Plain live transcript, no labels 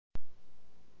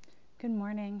Good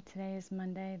morning. Today is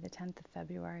Monday, the 10th of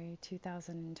February,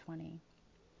 2020.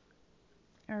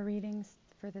 Our readings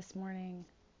for this morning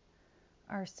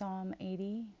are Psalm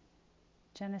 80,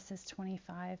 Genesis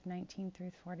 25, 19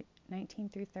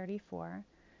 through 34,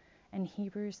 and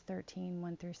Hebrews 13,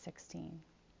 1 through 16.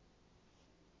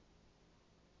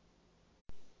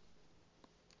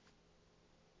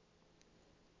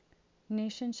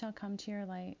 Nations shall come to your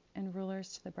light, and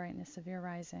rulers to the brightness of your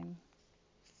rising.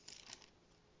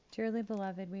 Dearly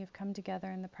beloved, we have come together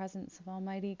in the presence of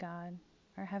Almighty God,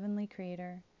 our heavenly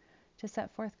Creator, to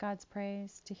set forth God's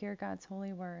praise, to hear God's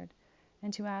holy word,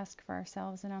 and to ask for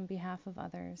ourselves and on behalf of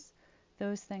others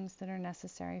those things that are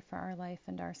necessary for our life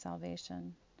and our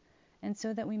salvation. And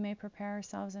so that we may prepare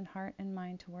ourselves in heart and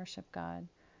mind to worship God,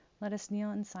 let us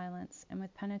kneel in silence and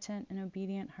with penitent and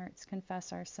obedient hearts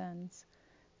confess our sins,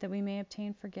 that we may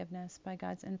obtain forgiveness by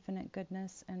God's infinite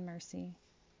goodness and mercy.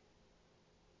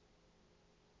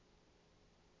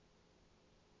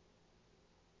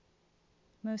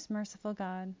 Most merciful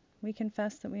God, we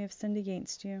confess that we have sinned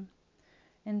against you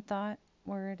in thought,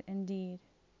 word, and deed,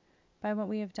 by what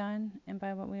we have done and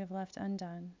by what we have left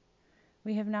undone.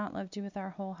 We have not loved you with our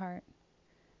whole heart.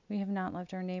 We have not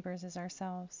loved our neighbors as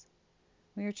ourselves.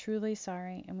 We are truly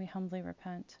sorry, and we humbly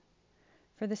repent.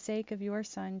 For the sake of your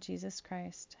Son, Jesus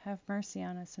Christ, have mercy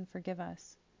on us and forgive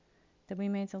us, that we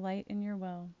may delight in your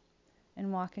will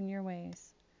and walk in your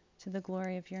ways, to the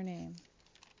glory of your name.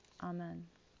 Amen.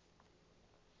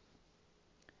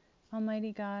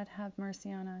 Almighty God, have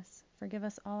mercy on us. Forgive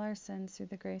us all our sins through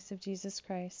the grace of Jesus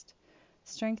Christ.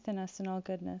 Strengthen us in all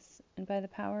goodness, and by the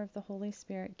power of the Holy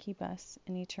Spirit keep us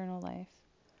in eternal life.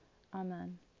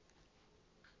 Amen.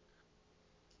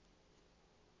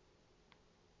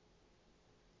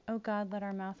 O God, let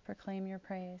our mouth proclaim your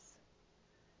praise,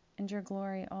 and your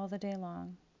glory all the day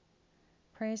long.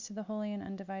 Praise to the Holy and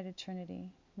Undivided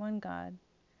Trinity, one God,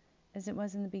 as it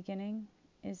was in the beginning,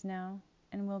 is now,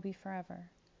 and will be forever.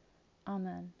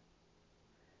 Amen.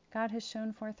 God has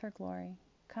shown forth her glory.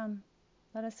 Come,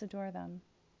 let us adore them.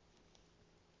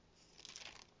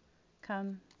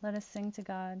 Come, let us sing to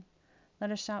God.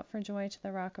 Let us shout for joy to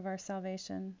the rock of our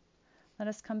salvation. Let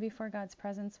us come before God's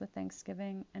presence with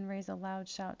thanksgiving and raise a loud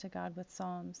shout to God with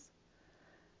psalms.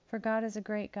 For God is a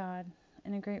great God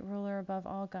and a great ruler above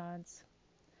all gods.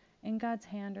 In God's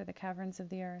hand are the caverns of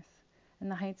the earth, and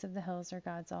the heights of the hills are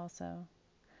God's also.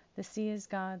 The sea is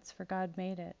God's, for God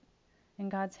made it, and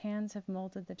God's hands have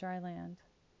molded the dry land.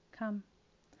 Come,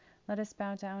 let us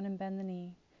bow down and bend the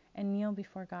knee, and kneel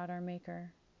before God our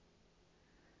Maker.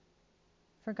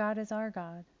 For God is our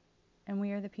God, and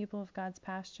we are the people of God's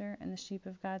pasture and the sheep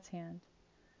of God's hand.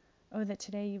 Oh, that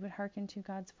today you would hearken to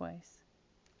God's voice.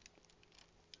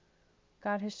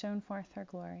 God has shown forth her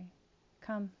glory.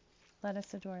 Come, let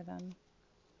us adore them.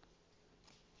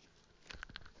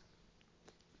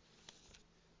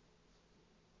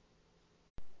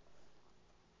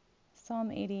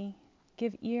 Psalm 80.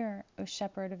 Give ear, O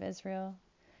shepherd of Israel,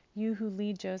 you who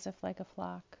lead Joseph like a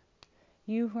flock.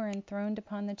 You who are enthroned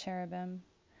upon the cherubim,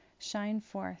 shine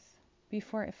forth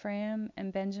before Ephraim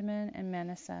and Benjamin and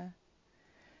Manasseh.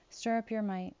 Stir up your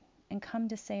might, and come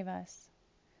to save us.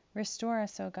 Restore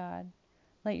us, O God.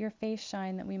 Let your face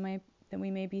shine that we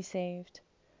may be saved.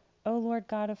 O Lord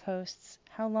God of hosts,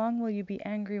 how long will you be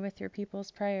angry with your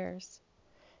people's prayers?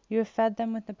 You have fed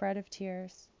them with the bread of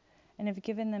tears, and have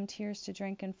given them tears to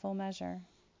drink in full measure.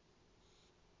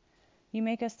 You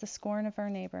make us the scorn of our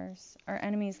neighbors. Our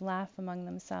enemies laugh among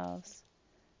themselves.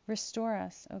 Restore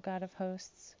us, O God of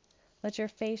hosts. Let your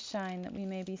face shine that we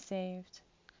may be saved.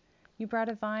 You brought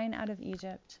a vine out of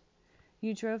Egypt.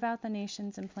 You drove out the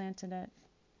nations and planted it.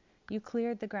 You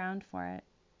cleared the ground for it.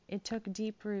 It took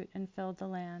deep root and filled the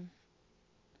land.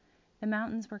 The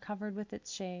mountains were covered with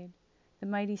its shade, the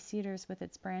mighty cedars with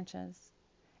its branches.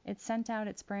 It sent out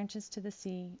its branches to the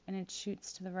sea and its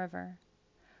shoots to the river.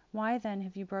 Why then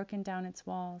have you broken down its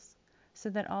walls,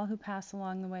 so that all who pass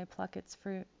along the way pluck its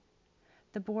fruit?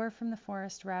 The boar from the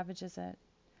forest ravages it,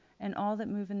 and all that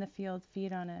move in the field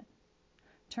feed on it.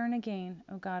 Turn again,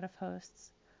 O God of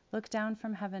hosts. Look down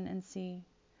from heaven and see.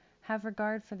 Have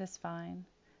regard for this vine,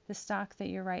 the stock that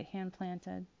your right hand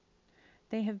planted.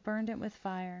 They have burned it with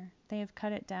fire. They have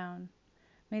cut it down.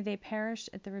 May they perish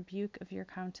at the rebuke of your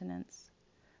countenance.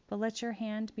 But let your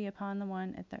hand be upon the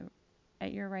one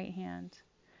at your right hand,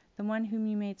 the one whom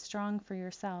you made strong for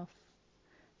yourself.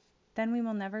 Then we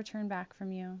will never turn back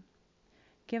from you.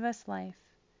 Give us life,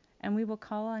 and we will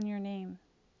call on your name.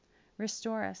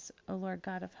 Restore us, O Lord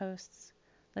God of hosts.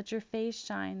 Let your face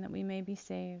shine that we may be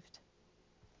saved.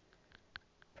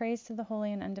 Praise to the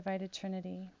Holy and Undivided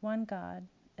Trinity, one God,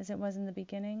 as it was in the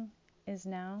beginning, is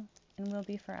now, and will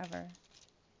be forever.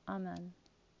 Amen.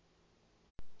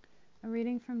 A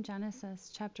reading from Genesis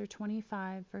chapter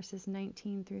 25, verses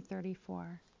 19 through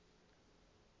 34.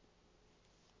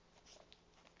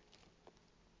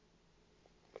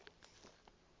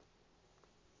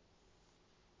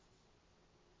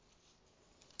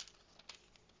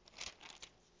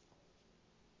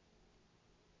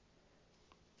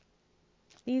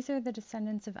 These are the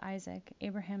descendants of Isaac,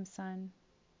 Abraham's son.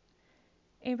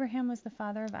 Abraham was the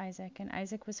father of Isaac, and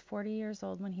Isaac was 40 years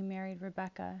old when he married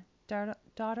Rebekah,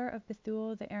 daughter of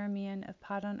Bethuel the Aramean of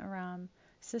Paddan Aram,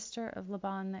 sister of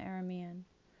Laban the Aramean.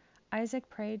 Isaac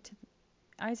prayed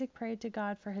to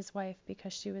God for his wife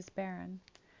because she was barren,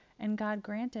 and God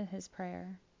granted his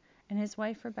prayer, and his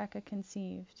wife Rebekah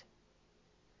conceived.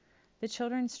 The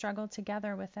children struggled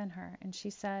together within her, and she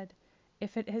said,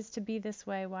 "If it is to be this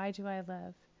way, why do I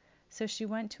live?" So she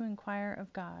went to inquire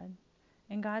of God.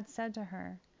 And God said to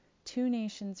her, "2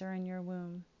 nations are in your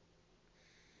womb,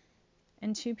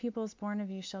 and 2 peoples born of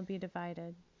you shall be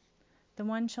divided. The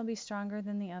one shall be stronger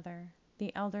than the other,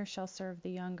 the elder shall serve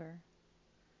the younger."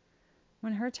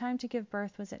 When her time to give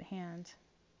birth was at hand,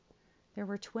 there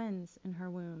were twins in her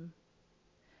womb.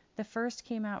 The first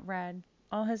came out red,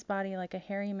 all his body like a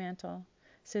hairy mantle,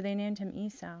 so they named him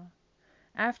Esau.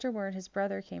 Afterward his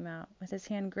brother came out, with his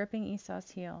hand gripping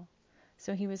Esau's heel,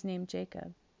 so he was named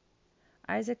Jacob.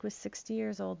 Isaac was 60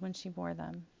 years old when she bore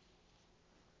them.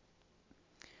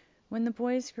 When the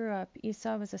boys grew up,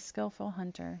 Esau was a skillful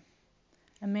hunter,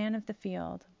 a man of the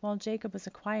field, while Jacob was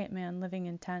a quiet man living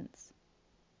in tents.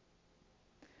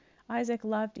 Isaac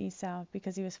loved Esau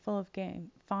because he was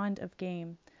fond of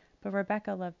game, but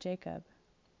Rebekah loved Jacob.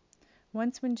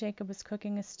 Once when Jacob was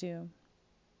cooking a stew,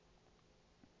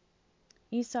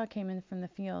 Esau came in from the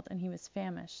field, and he was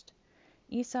famished.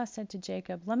 Esau said to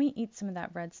Jacob, "Let me eat some of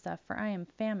that red stuff, for I am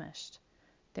famished."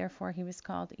 Therefore he was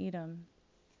called Edom.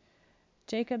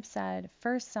 Jacob said,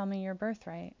 "First sell me your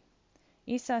birthright."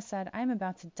 Esau said, "I am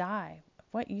about to die. Of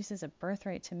what use is a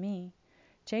birthright to me?"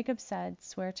 Jacob said,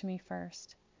 "Swear to me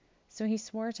first." So he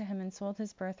swore to him and sold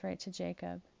his birthright to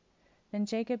Jacob. Then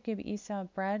Jacob gave Esau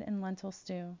bread and lentil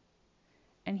stew.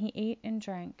 And he ate and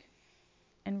drank,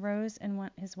 and rose and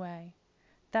went his way.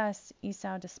 Thus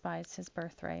Esau despised his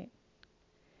birthright.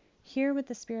 Hear what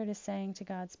the Spirit is saying to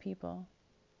God's people.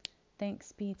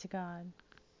 Thanks be to God.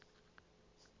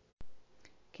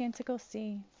 Canticle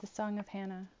C, the Song of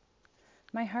Hannah.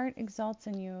 My heart exalts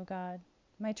in you, O God.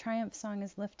 My triumph song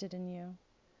is lifted in you.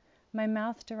 My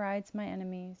mouth derides my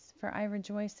enemies, for I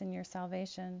rejoice in your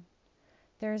salvation.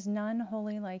 There is none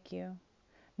holy like you,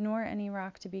 nor any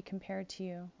rock to be compared to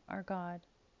you, our God.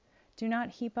 Do not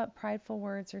heap up prideful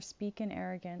words or speak in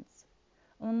arrogance.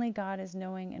 Only God is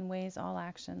knowing and weighs all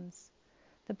actions.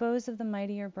 The bows of the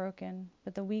mighty are broken,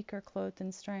 but the weak are clothed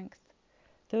in strength.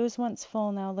 Those once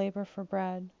full now labor for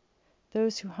bread.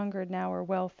 Those who hungered now are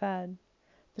well fed.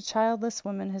 The childless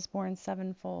woman has borne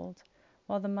 7-fold,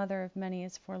 while the mother of many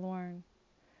is forlorn.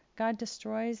 God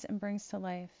destroys and brings to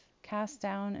life, casts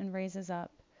down and raises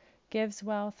up, gives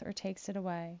wealth or takes it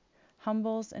away,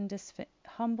 humbles and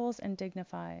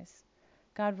dignifies.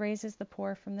 God raises the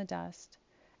poor from the dust,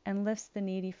 and lifts the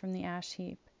needy from the ash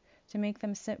heap, to make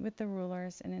them sit with the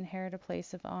rulers and inherit a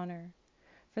place of honor.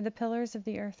 For the pillars of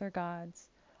the earth are God's,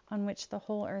 on which the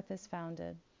whole earth is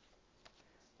founded.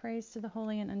 Praise to the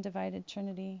Holy and Undivided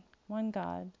Trinity, one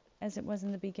God, as it was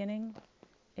in the beginning,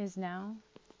 is now,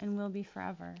 and will be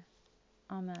forever.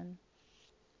 Amen.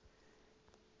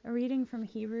 A reading from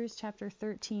Hebrews chapter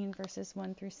 13, verses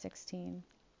 1 through 16.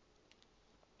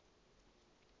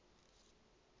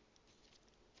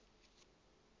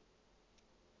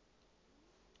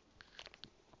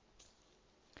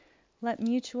 Let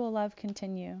mutual love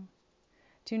continue.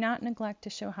 Do not neglect to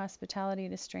show hospitality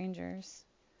to strangers,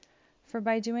 for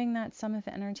by doing that some have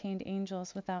entertained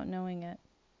angels without knowing it.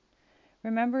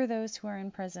 Remember those who are in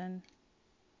prison,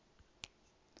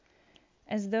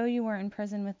 as though you were in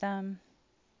prison with them,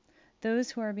 those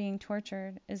who are being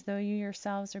tortured, as though you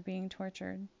yourselves are being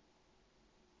tortured.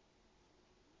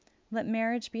 Let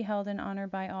marriage be held in honor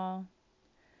by all,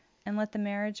 and let the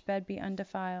marriage bed be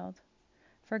undefiled,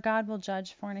 for God will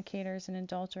judge fornicators and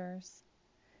adulterers.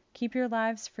 Keep your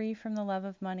lives free from the love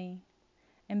of money,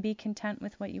 and be content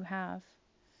with what you have.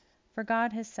 For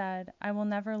God has said, "I will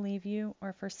never leave you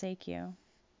or forsake you."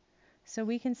 So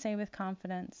we can say with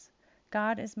confidence,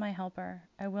 "God is my helper,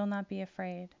 I will not be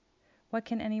afraid. What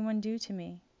can anyone do to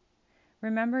me?"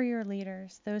 Remember your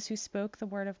leaders, those who spoke the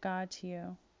word of God to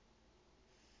you.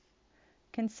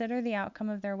 Consider the outcome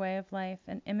of their way of life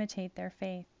and imitate their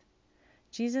faith.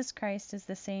 Jesus Christ is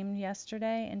the same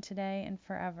yesterday and today and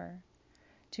forever.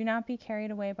 Do not be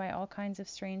carried away by all kinds of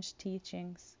strange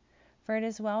teachings, for it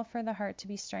is well for the heart to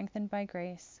be strengthened by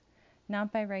grace,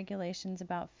 not by regulations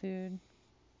about food,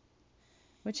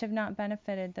 which have not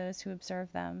benefited those who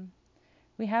observe them.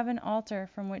 We have an altar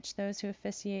from which those who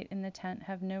officiate in the tent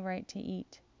have no right to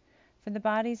eat. For the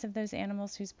bodies of those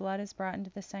animals whose blood is brought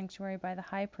into the sanctuary by the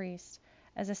high priest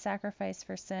as a sacrifice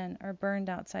for sin are burned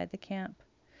outside the camp.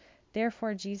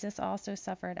 Therefore Jesus also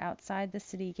suffered outside the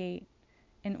city gate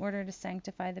in order to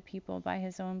sanctify the people by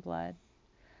his own blood.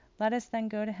 Let us then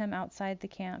go to him outside the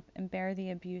camp and bear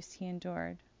the abuse he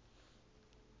endured.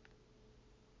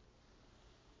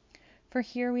 For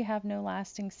here we have no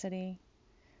lasting city,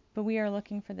 but we are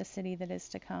looking for the city that is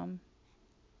to come.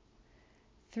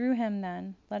 Through him,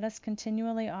 then, let us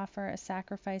continually offer a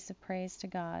sacrifice of praise to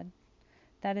God,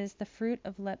 that is, the fruit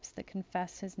of lips that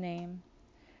confess his name.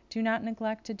 Do not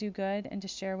neglect to do good and to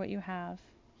share what you have,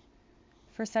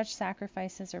 for such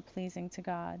sacrifices are pleasing to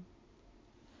God.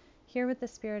 Hear what the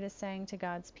Spirit is saying to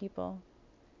God's people.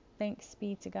 Thanks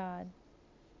be to God.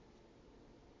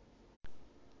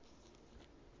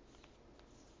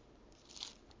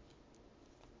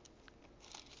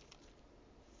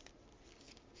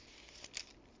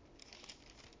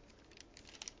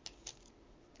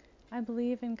 I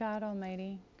believe in God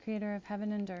Almighty, creator of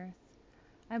heaven and earth.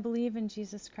 I believe in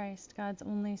Jesus Christ, God's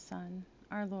only Son,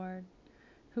 our Lord,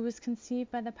 who was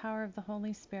conceived by the power of the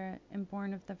Holy Spirit and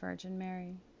born of the Virgin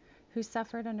Mary, who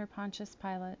suffered under Pontius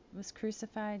Pilate, was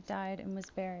crucified, died, and was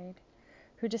buried,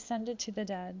 who descended to the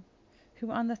dead,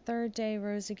 who on the third day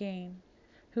rose again,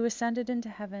 who ascended into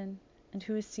heaven, and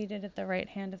who is seated at the right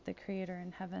hand of the Creator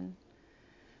in heaven.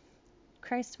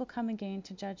 Christ will come again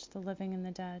to judge the living and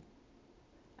the dead.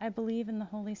 I believe in the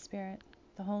Holy Spirit,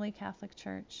 the Holy Catholic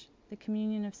Church, the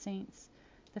communion of saints,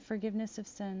 the forgiveness of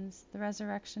sins, the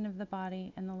resurrection of the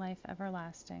body, and the life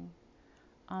everlasting.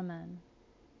 Amen.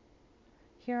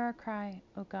 Hear our cry,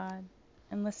 O God,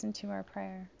 and listen to our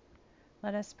prayer.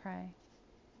 Let us pray.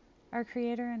 Our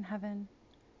Creator in heaven,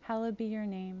 hallowed be your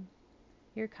name.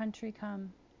 Your country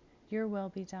come, your will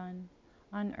be done,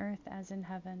 on earth as in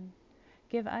heaven.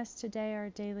 Give us today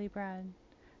our daily bread.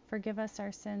 Forgive us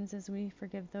our sins as we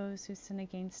forgive those who sin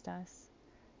against us.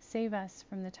 Save us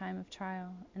from the time of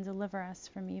trial, and deliver us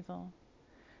from evil.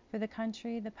 For the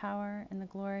country, the power, and the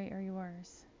glory are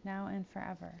yours, now and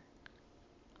forever.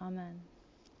 Amen.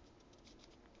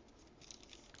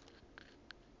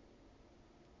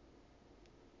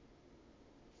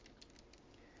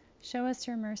 Show us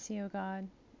your mercy, O God,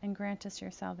 and grant us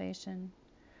your salvation.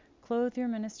 Clothe your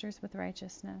ministers with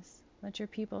righteousness. Let your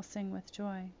people sing with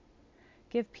joy.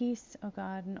 Give peace, O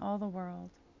God, in all the world,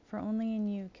 for only in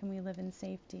you can we live in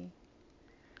safety.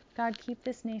 God, keep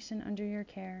this nation under your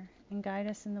care, and guide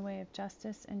us in the way of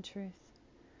justice and truth.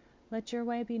 Let your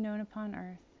way be known upon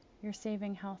earth, your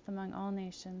saving health among all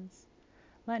nations.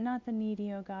 Let not the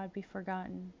needy, O God, be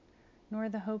forgotten, nor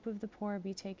the hope of the poor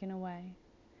be taken away.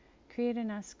 Create in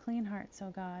us clean hearts,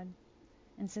 O God,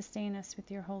 and sustain us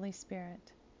with your Holy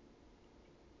Spirit.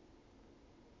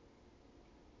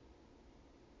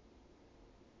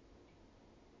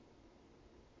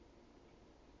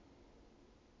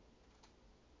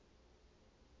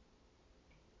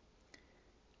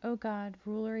 O God,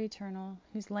 ruler eternal,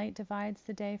 whose light divides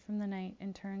the day from the night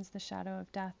and turns the shadow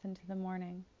of death into the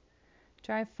morning,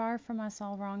 drive far from us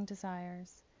all wrong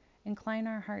desires, incline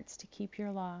our hearts to keep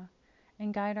your law,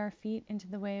 and guide our feet into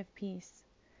the way of peace,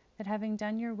 that having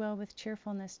done your will with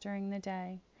cheerfulness during the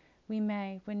day, we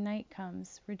may, when night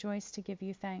comes, rejoice to give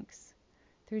you thanks.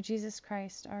 Through Jesus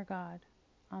Christ our God.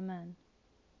 Amen.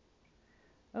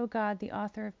 O God, the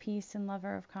author of peace and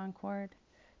lover of concord,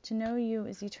 to know you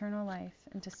is eternal life,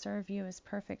 and to serve you is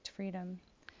perfect freedom.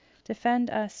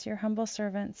 Defend us, your humble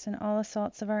servants, in all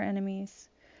assaults of our enemies,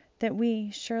 that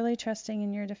we, surely trusting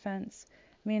in your defense,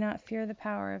 may not fear the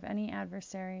power of any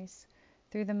adversaries,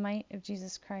 through the might of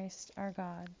Jesus Christ our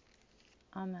God.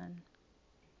 Amen.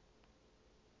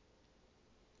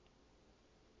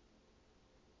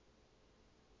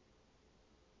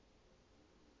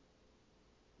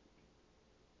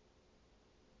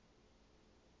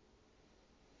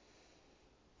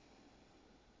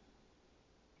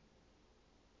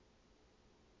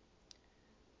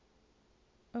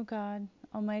 O God,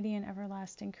 almighty and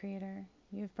everlasting Creator,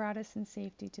 you have brought us in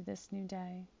safety to this new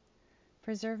day.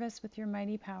 Preserve us with your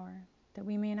mighty power, that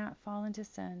we may not fall into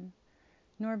sin,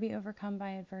 nor be overcome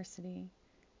by adversity,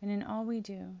 and in all we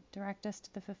do, direct us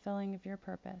to the fulfilling of your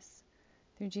purpose.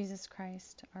 Through Jesus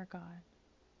Christ, our God.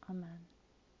 Amen.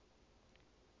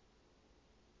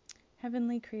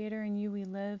 Heavenly Creator, in you we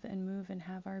live and move and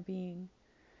have our being.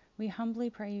 We humbly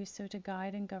pray you so to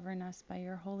guide and govern us by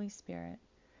your Holy Spirit,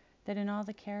 that in all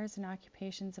the cares and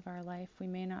occupations of our life we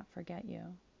may not forget you,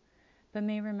 but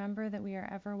may remember that we are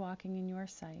ever walking in your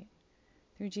sight.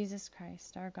 Through Jesus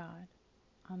Christ, our God.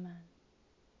 Amen.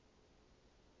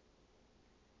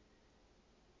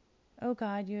 O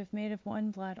God, you have made of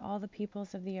one blood all the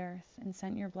peoples of the earth, and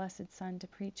sent your blessed Son to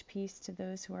preach peace to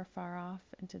those who are far off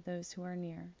and to those who are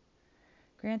near.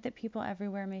 Grant that people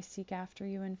everywhere may seek after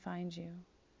you and find you.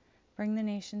 Bring the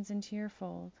nations into your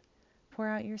fold. Pour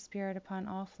out your Spirit upon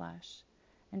all flesh,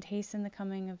 and hasten the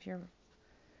coming of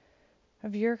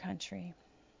your country.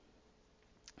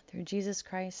 Through Jesus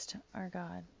Christ, our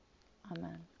God.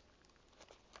 Amen.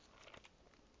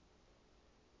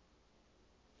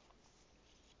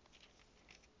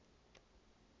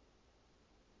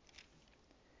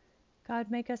 God,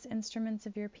 make us instruments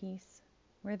of your peace.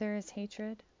 Where there is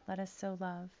hatred, let us sow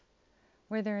love.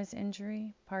 Where there is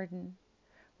injury, pardon.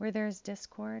 Where there is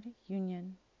discord,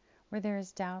 union. Where there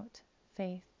is doubt,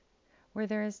 faith. Where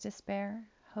there is despair,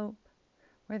 hope.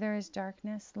 Where there is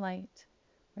darkness, light.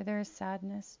 Where there is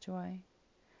sadness, joy.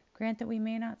 Grant that we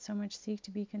may not so much seek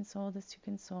to be consoled as to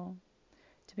console,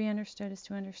 to be understood as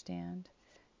to understand,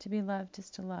 to be loved as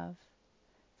to love.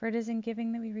 For it is in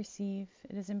giving that we receive,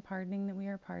 it is in pardoning that we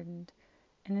are pardoned,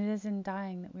 and it is in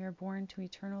dying that we are born to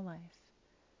eternal life.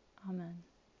 Amen.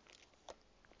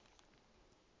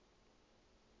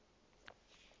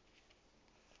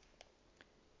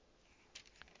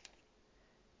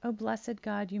 O blessed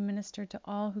God, you ministered to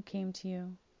all who came to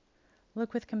you.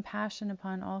 Look with compassion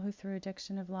upon all who through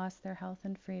addiction have lost their health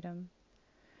and freedom.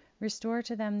 Restore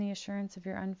to them the assurance of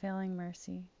your unfailing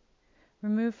mercy.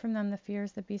 Remove from them the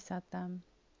fears that beset them.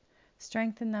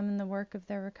 Strengthen them in the work of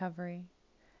their recovery.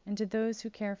 And to those who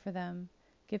care for them,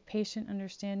 give patient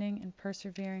understanding and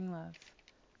persevering love.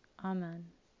 Amen.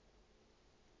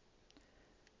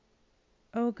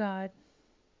 O God,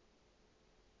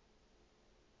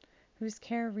 whose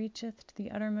care reacheth to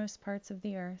the uttermost parts of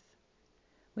the earth,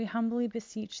 we humbly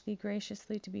beseech thee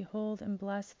graciously to behold and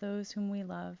bless those whom we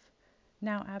love,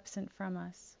 now absent from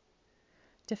us.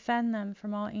 Defend them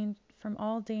from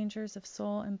all dangers of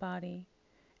soul and body,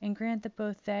 and grant that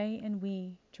both they and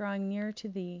we, drawing near to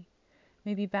thee,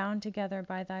 may be bound together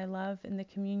by thy love in the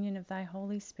communion of thy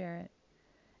Holy Spirit,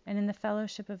 and in the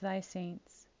fellowship of thy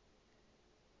saints,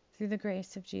 through the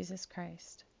grace of Jesus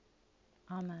Christ.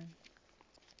 Amen.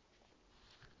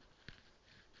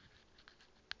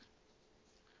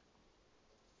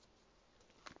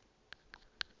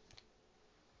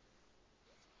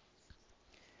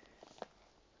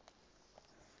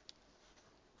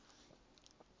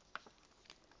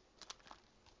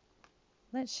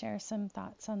 Let's share some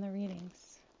thoughts on the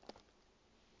readings.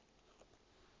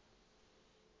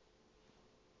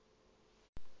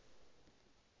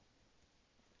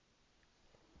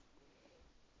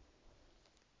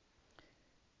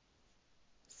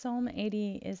 Psalm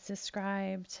 80 is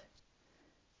described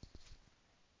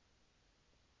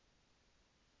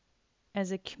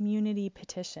as a community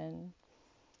petition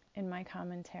in my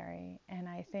commentary, and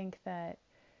I think that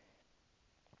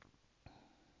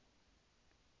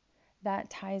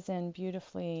ties in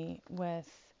beautifully with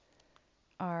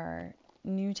our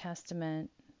New Testament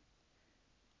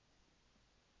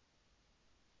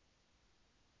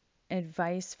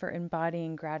advice for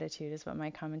embodying gratitude, is what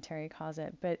my commentary calls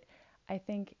it. But I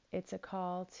think it's a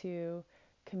call to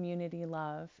community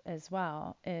love as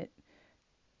well.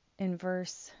 In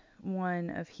verse 1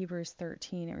 of Hebrews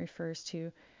 13, it refers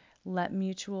to let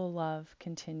mutual love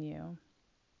continue.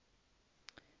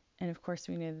 And of course,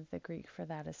 we know that the Greek for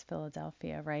that is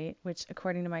Philadelphia, right? Which,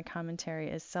 according to my commentary,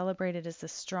 is celebrated as the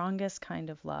strongest kind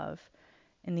of love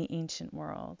in the ancient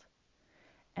world.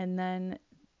 And then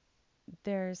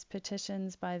there's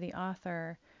petitions by the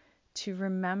author to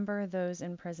remember those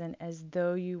in prison as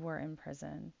though you were in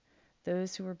prison,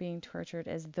 those who were being tortured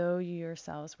as though you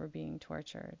yourselves were being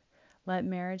tortured. Let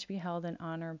marriage be held in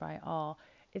honor by all.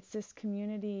 It's this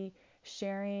community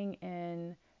sharing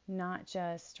in not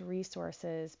just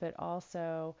resources, but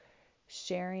also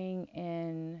sharing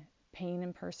in pain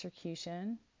and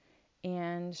persecution,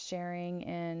 and sharing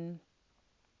in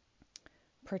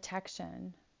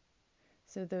protection.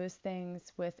 So those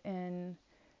things within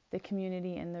the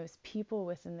community and those people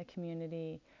within the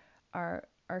community are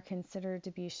considered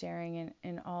to be sharing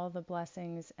in all the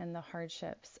blessings and the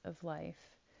hardships of life.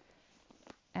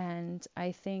 And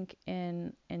I think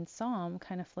in Psalm,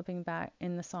 flipping back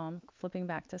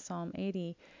to Psalm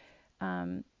 80,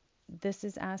 this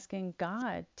is asking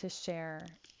God to share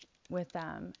with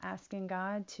them, asking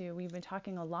God to, we've been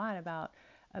talking a lot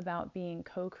about being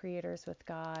co-creators with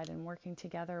God and working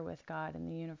together with God in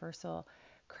the universal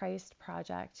Christ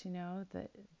project, the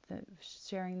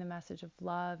sharing the message of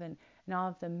love and all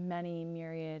of the many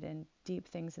myriad and deep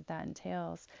things that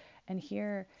entails. And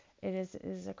here it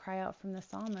is a cry out from the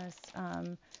psalmist,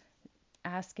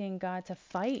 asking God to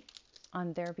fight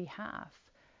on their behalf,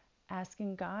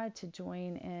 asking God to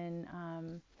join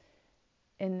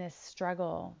in this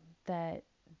struggle that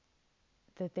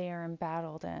they are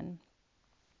embattled in.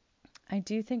 I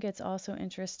do think it's also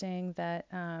interesting that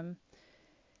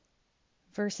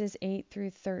verses 8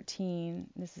 through 13,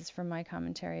 this is from my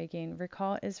commentary again,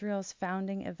 recall Israel's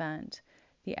founding event,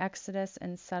 the exodus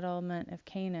and settlement of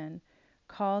Canaan,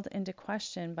 called into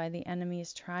question by the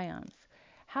enemy's triumph.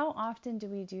 How often do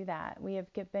we do that? We have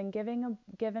been given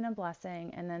a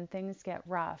blessing, and then things get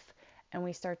rough and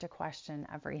we start to question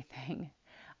everything.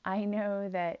 I know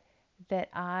that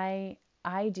I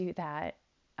do that,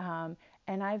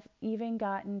 and I've even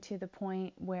gotten to the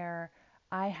point where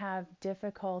I have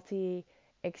difficulty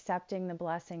accepting the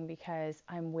blessing because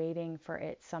I'm waiting for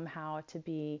it somehow to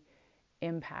be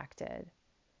impacted.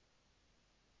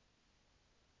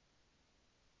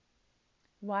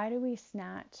 Why do we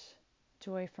snatch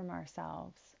joy from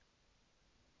ourselves?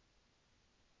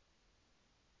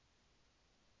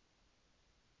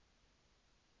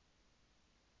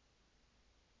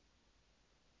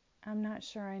 I'm not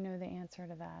sure I know the answer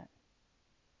to that.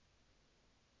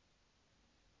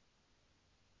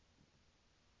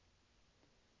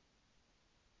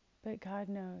 But God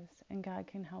knows, and God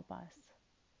can help us.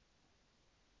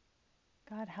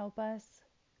 God, help us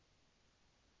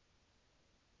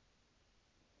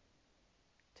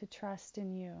to trust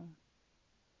in you.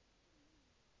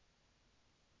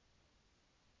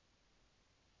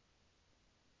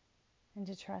 And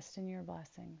to trust in your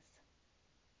blessings.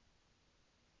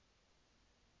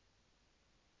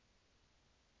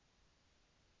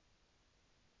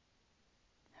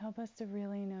 Help us to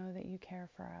really know that you care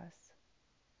for us.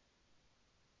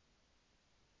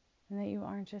 And that you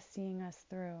aren't just seeing us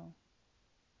through,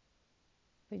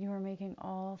 but you are making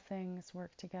all things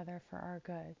work together for our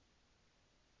good.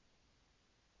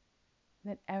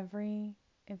 That every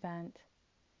event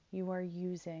you are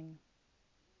using,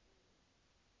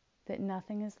 that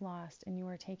nothing is lost, and you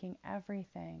are taking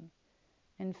everything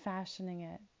and fashioning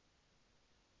it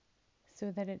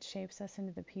so that it shapes us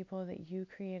into the people that you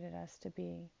created us to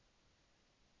be.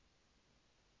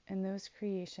 And those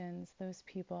creations, those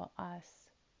people, us,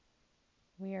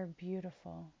 we are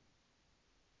beautiful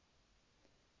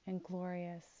and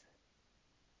glorious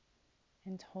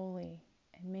and holy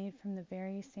and made from the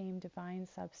very same divine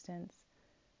substance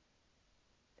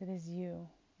that is you,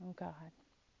 oh God.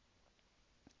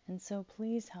 And so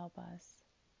please help us.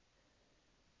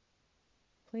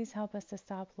 Please help us to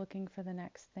stop looking for the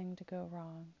next thing to go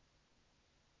wrong.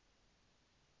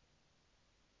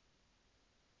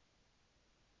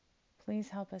 Please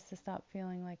help us to stop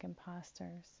feeling like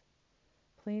imposters.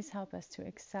 Please help us to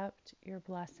accept your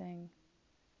blessing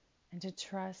and to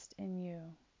trust in you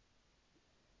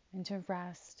and to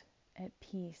rest at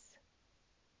peace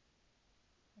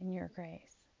in your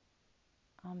grace.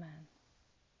 Amen.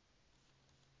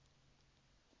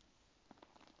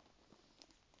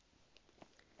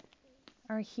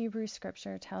 Our Hebrew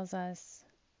scripture tells us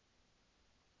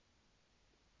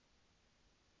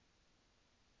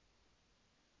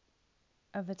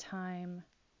of a time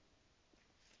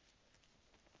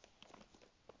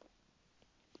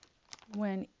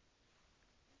when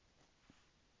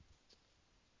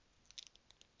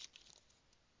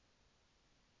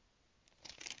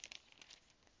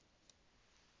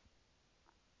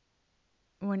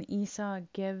Esau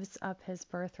gives up his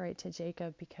birthright to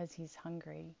Jacob because he's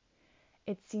hungry.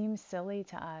 It seems silly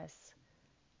to us,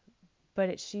 but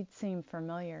it should seem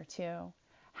familiar too.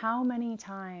 How many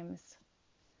times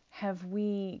have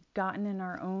we gotten in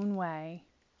our own way,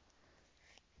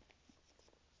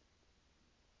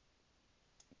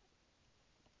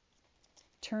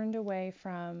 turned away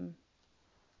from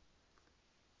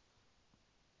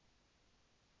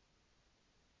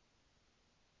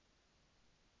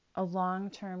a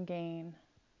long-term gain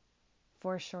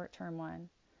for a short-term one?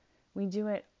 We do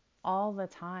it all the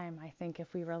time, I think,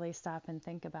 if we really stop and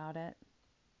think about it.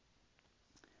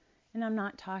 And I'm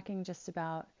not talking just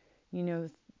about,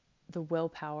 the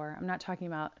willpower. I'm not talking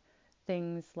about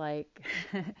things like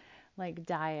like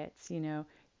diets,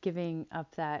 giving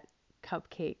up that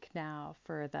cupcake now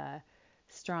for the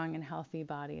strong and healthy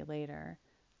body later.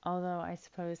 Although I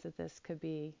suppose that this could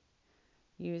be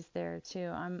used there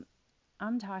too.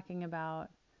 I'm talking about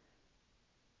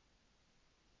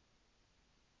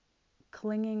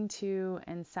clinging to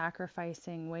and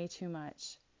sacrificing way too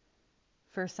much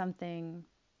for something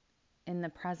in the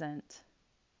present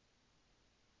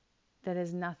that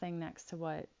is nothing next to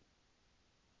what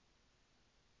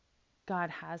God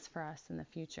has for us in the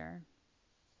future.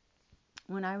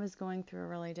 When I was going through a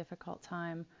really difficult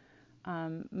time,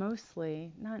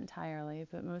 mostly, not entirely,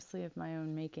 but mostly of my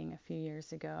own making a few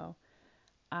years ago,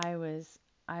 I was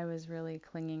really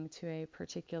clinging to a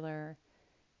particular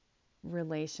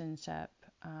relationship.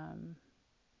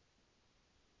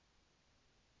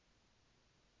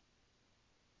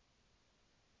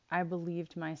 I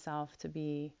believed myself to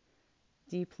be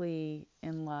deeply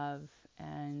in love,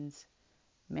 and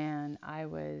man,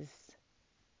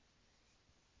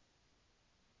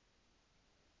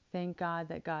 thank God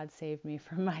that God saved me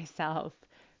from myself,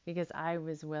 because I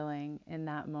was willing in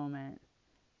that moment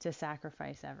to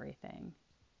sacrifice everything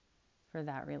for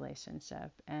that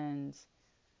relationship. And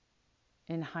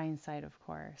in hindsight, of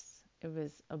course, it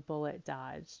was a bullet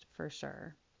dodged for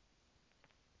sure.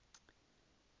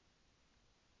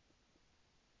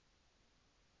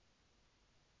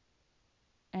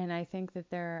 And I think that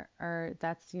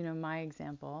that's, my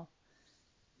example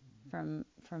from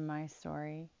my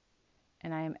story.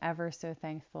 And I am ever so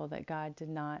thankful that God did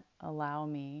not allow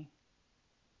me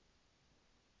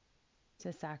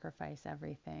to sacrifice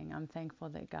everything. I'm thankful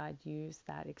that God used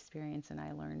that experience and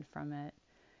I learned from it.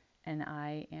 And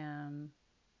I am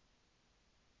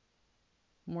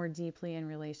more deeply in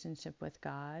relationship with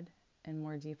God and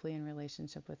more deeply in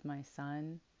relationship with my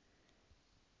son,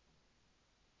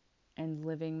 and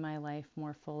living my life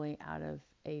more fully out of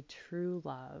a true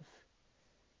love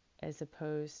as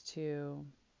opposed to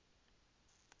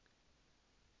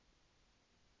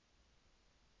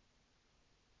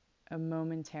a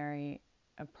momentary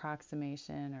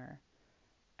approximation, or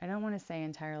I don't want to say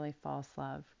entirely false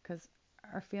love, because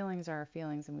our feelings are our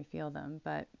feelings and we feel them,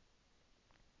 but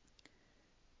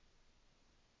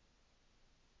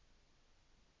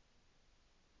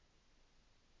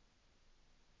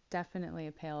definitely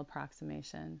a pale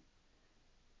approximation.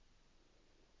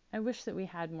 I wish that we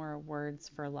had more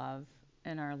words for love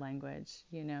in our language.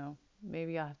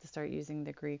 Maybe I'll have to start using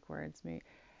the Greek words.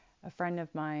 A friend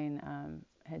of mine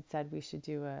had said we should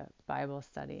do a Bible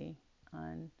study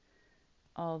on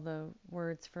all the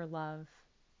words for love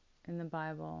in the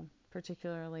Bible,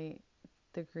 particularly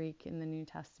the Greek in the New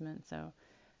Testament. So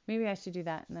maybe I should do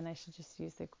that, and then I should just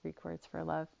use the Greek words for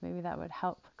love. Maybe that would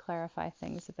help clarify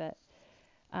things a bit.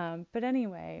 But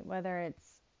anyway, whether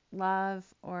it's love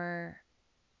or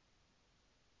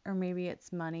maybe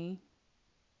it's money,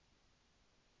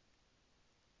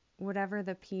 whatever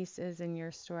the piece is in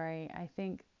your story, I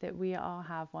think that we all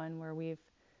have one where we've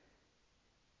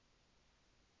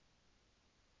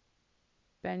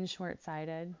been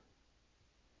short-sighted,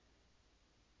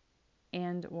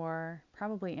 and or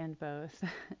probably and both.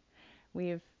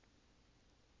 we've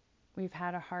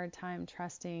had a hard time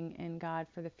trusting in God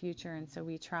for the future, and so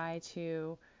we try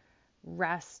to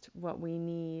wrest what we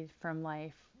need from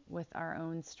life with our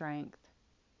own strength,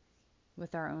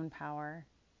 with our own power.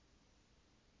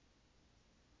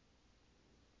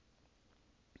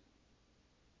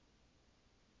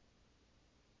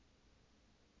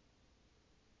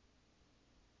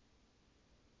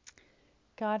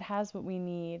 God has what we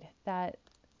need, that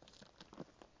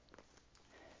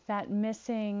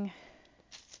missing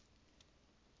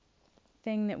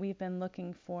thing that we've been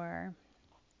looking for.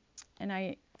 And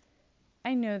I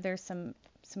know there's some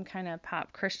kind of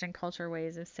pop Christian culture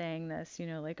ways of saying this,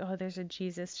 like, oh, there's a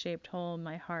Jesus-shaped hole in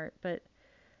my heart. But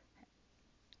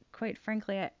quite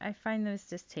frankly, I find those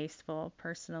distasteful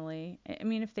personally. I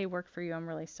mean, if they work for you, I'm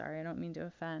really sorry. I don't mean to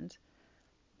offend.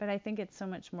 But I think it's so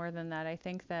much more than that. I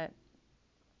think that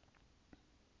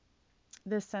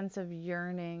this sense of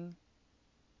yearning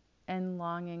and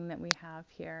longing that we have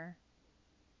here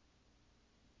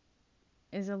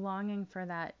is a longing for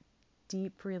that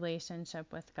deep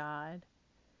relationship with God.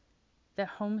 The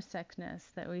homesickness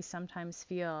that we sometimes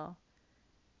feel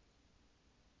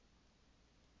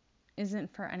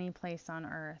isn't for any place on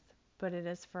earth, but it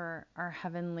is for our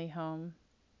heavenly home.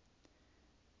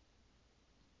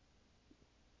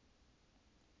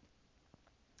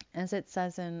 As it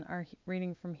says in our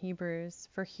reading from Hebrews,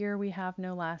 for here we have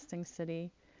no lasting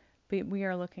city, but we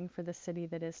are looking for the city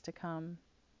that is to come.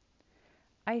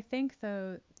 I think,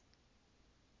 though,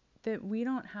 that we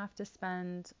don't have to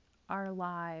spend our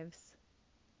lives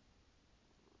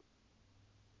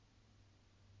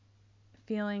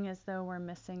feeling as though we're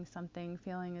missing something,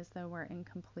 feeling as though we're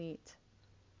incomplete.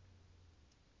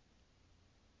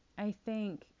 I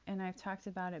think, and I've talked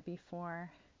about it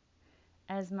before,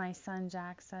 as my son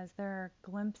Jack says, there are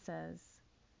glimpses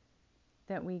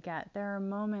that we get. There are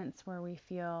moments where we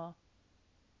feel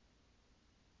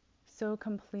so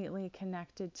completely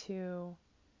connected to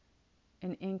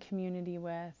and in community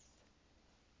with,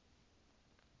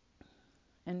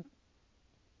 and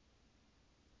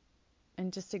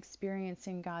just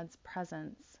experiencing God's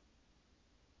presence.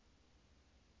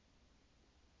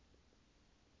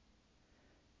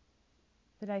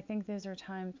 That I think those are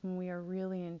times when we are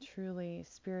really and truly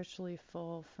spiritually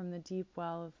full from the deep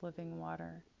well of living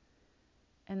water.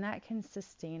 And that can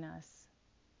sustain us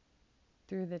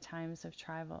through the times of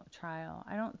trial.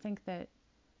 I don't think that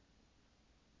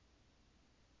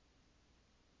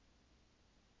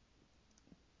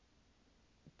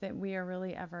we are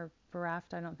really ever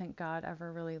bereft. I don't think God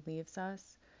ever really leaves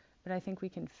us. But I think we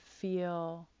can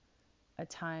feel a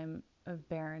time of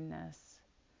barrenness.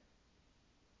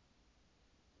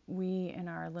 We, in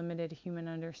our limited human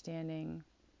understanding,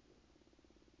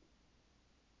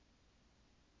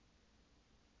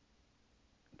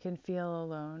 can feel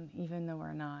alone, even though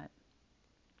we're not.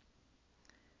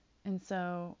 And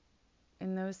so,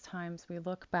 in those times, we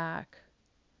look back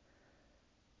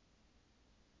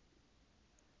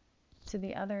to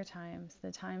the other times,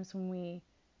 the times when we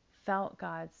felt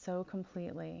God so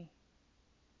completely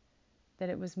that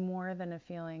it was more than a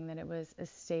feeling, that it was a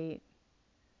state,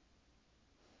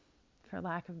 for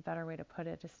lack of a better way to put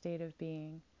it, a state of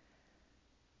being,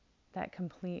 that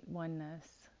complete oneness.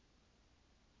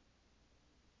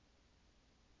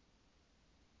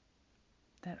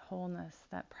 That wholeness,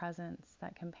 that presence,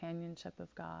 that companionship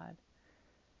of God,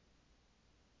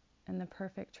 and the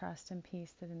perfect trust and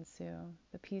peace that ensue,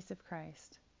 the peace of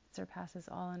Christ surpasses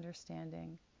all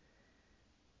understanding.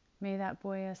 May that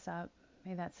buoy us up,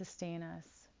 may that sustain us.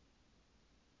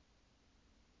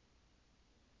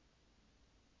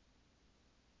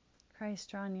 Christ,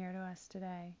 draw near to us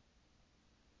today.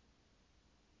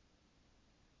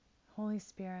 Holy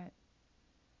Spirit,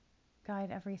 guide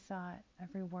every thought,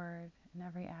 every word, and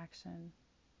every action.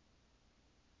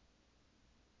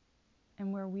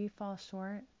 And where we fall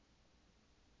short,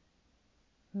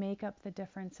 make up the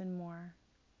difference and more.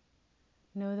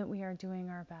 Know that we are doing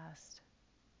our best.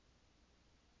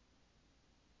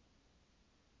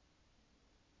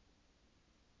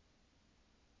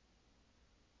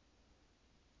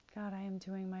 God, I am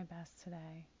doing my best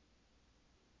today.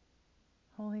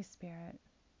 Holy Spirit,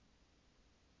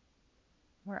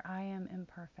 where I am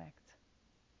imperfect,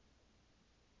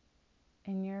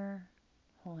 in your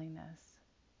holiness,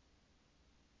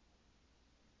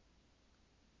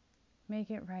 make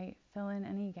it right, fill in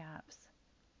any gaps,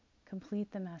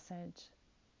 complete the message.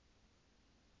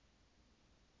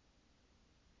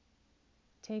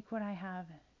 Take what I have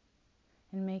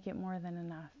and make it more than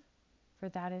enough, for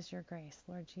that is your grace,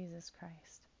 Lord Jesus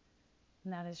Christ,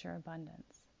 and that is your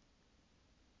abundance.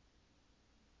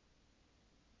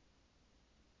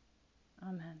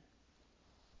 Amen.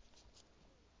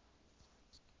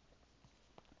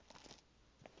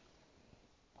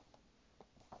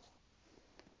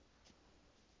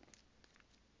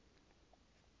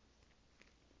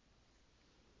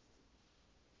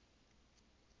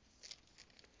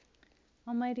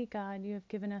 Almighty God, you have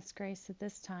given us grace at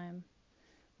this time,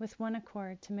 with one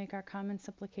accord, to make our common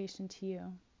supplication to you.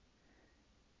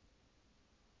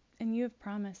 And you have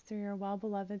promised through your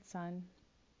well-beloved Son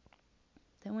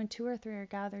that when 2 or 3 are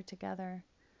gathered together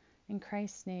in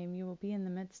Christ's name, you will be in the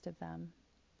midst of them.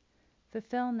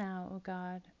 Fulfill now, O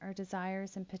God, our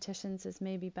desires and petitions as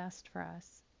may be best for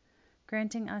us,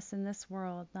 granting us in this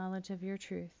world knowledge of your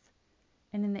truth,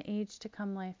 and in the age to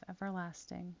come life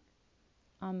everlasting.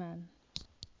 Amen.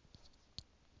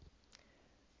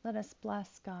 Let us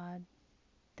bless God.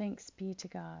 Thanks be to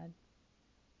God.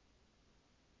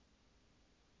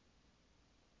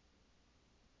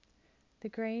 The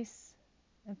grace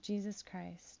of Jesus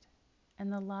Christ,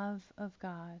 and the love of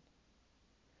God,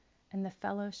 and the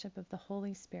fellowship of the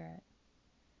Holy Spirit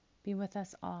be with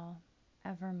us all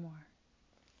evermore.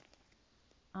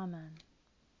 Amen.